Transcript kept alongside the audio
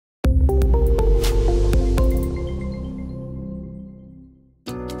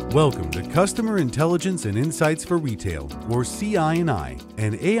Welcome to Customer Intelligence and Insights for Retail, or CI&I,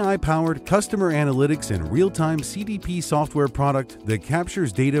 an AI-powered customer analytics and real-time CDP software product that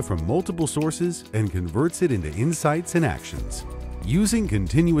captures data from multiple sources and converts it into insights and actions. Using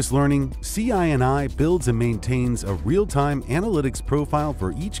continuous learning, CI&I builds and maintains a real-time analytics profile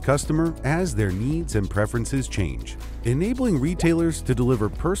for each customer as their needs and preferences change, enabling retailers to deliver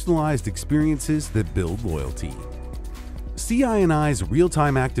personalized experiences that build loyalty. CI&I's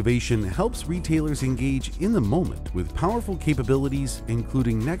real-time activation helps retailers engage in the moment with powerful capabilities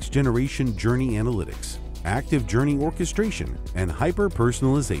including next-generation journey analytics, active journey orchestration, and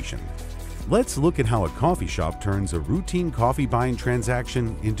hyper-personalization. Let's look at how a coffee shop turns a routine coffee buying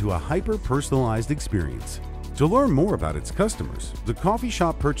transaction into a hyper-personalized experience. To learn more about its customers, the coffee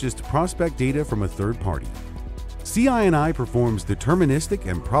shop purchased prospect data from a third party. CI&I performs deterministic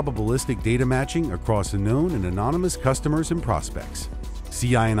and probabilistic data matching across known and anonymous customers and prospects.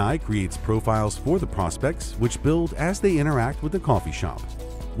 CI&I creates profiles for the prospects, which build as they interact with the coffee shop.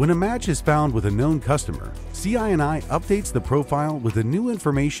 When a match is found with a known customer, CI&I updates the profile with the new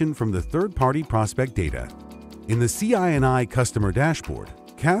information from the third-party prospect data. In the CI&I customer dashboard,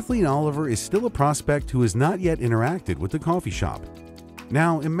 Kathleen Oliver is still a prospect who has not yet interacted with the coffee shop.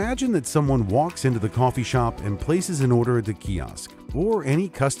 Now, imagine that someone walks into the coffee shop and places an order at the kiosk or any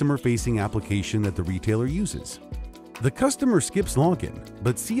customer-facing application that the retailer uses. The customer skips login,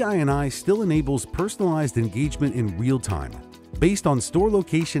 but CI&I still enables personalized engagement in real time. Based on store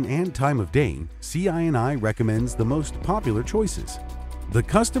location and time of day, CI&I recommends the most popular choices. The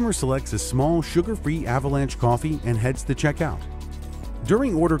customer selects a small sugar-free avalanche coffee and heads to checkout.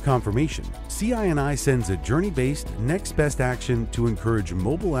 During order confirmation, CI&I sends a journey-based next best action to encourage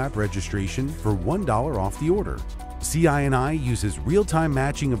mobile app registration for $1 off the order. CI&I uses real-time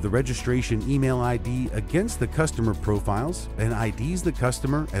matching of the registration email ID against the customer profiles and IDs the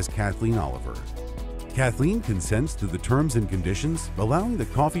customer as Kathleen Oliver. Kathleen consents to the terms and conditions, allowing the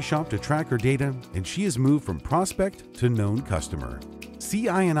coffee shop to track her data, and she is moved from prospect to known customer.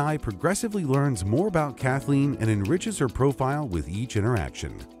 CI&I progressively learns more about Kathleen and enriches her profile with each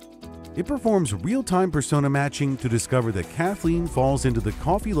interaction. It performs real-time persona matching to discover that Kathleen falls into the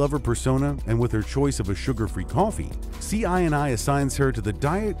coffee lover persona, and with her choice of a sugar-free coffee, CI&I assigns her to the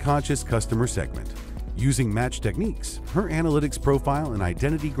diet-conscious customer segment. Using match techniques, her analytics profile and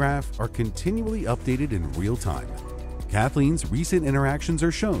identity graph are continually updated in real time. Kathleen's recent interactions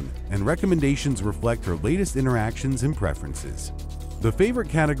are shown, and recommendations reflect her latest interactions and preferences. The favorite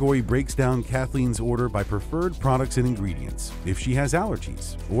category breaks down Kathleen's order by preferred products and ingredients, if she has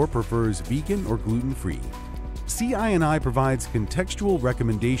allergies, or prefers vegan or gluten-free. CI&I provides contextual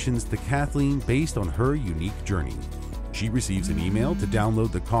recommendations to Kathleen based on her unique journey. She receives an email to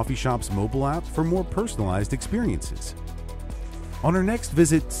download the coffee shop's mobile app for more personalized experiences. On her next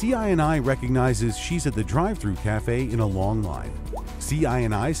visit, CI&I recognizes she's at the drive-thru cafe in a long line.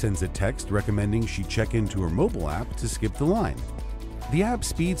 CI&I sends a text recommending she check into her mobile app to skip the line. The app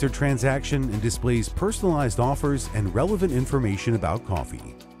speeds her transaction and displays personalized offers and relevant information about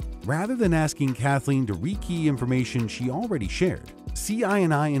coffee. Rather than asking Kathleen to rekey information she already shared,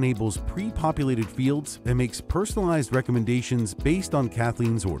 CI&I enables pre-populated fields and makes personalized recommendations based on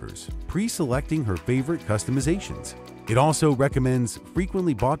Kathleen's orders, pre-selecting her favorite customizations. It also recommends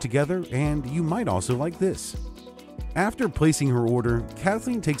frequently bought together and you might also like this. After placing her order,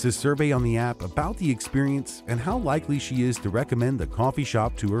 Kathleen takes a survey on the app about the experience and how likely she is to recommend the coffee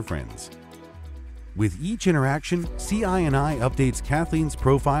shop to her friends. With each interaction, CI&I updates Kathleen's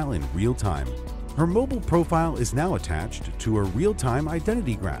profile in real time. Her mobile profile is now attached to her real-time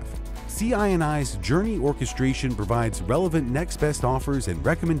identity graph. CI&I's journey orchestration provides relevant next best offers and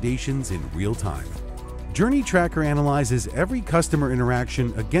recommendations in real time. Journey Tracker analyzes every customer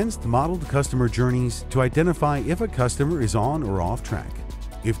interaction against modeled customer journeys to identify if a customer is on or off track.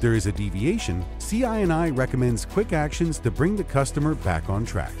 If there is a deviation, CI&I recommends quick actions to bring the customer back on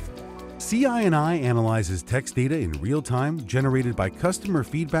track. CI&I analyzes text data in real time generated by customer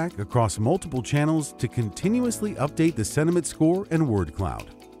feedback across multiple channels to continuously update the sentiment score and word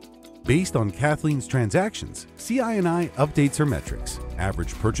cloud. Based on Kathleen's transactions, CI&I updates her metrics: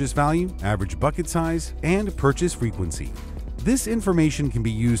 average purchase value, average bucket size, and purchase frequency. This information can be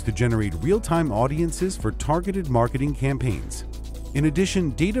used to generate real-time audiences for targeted marketing campaigns. In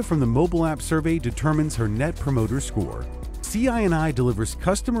addition, data from the mobile app survey determines her Net Promoter Score. CI&I delivers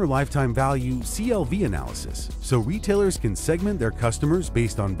customer lifetime value (CLV) analysis, so retailers can segment their customers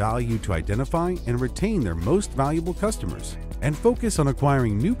based on value to identify and retain their most valuable customers, and focus on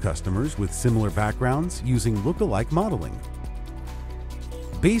acquiring new customers with similar backgrounds using lookalike modeling.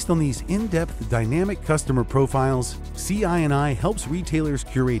 Based on these in-depth dynamic customer profiles, CI&I helps retailers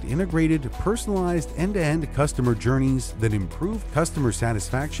curate integrated, personalized end-to-end customer journeys that improve customer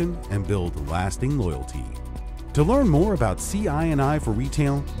satisfaction and build lasting loyalty. To learn more about CI&I for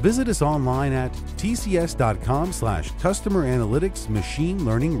retail, visit us online at tcs.com/customer analytics machine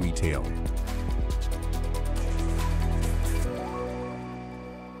learning retail.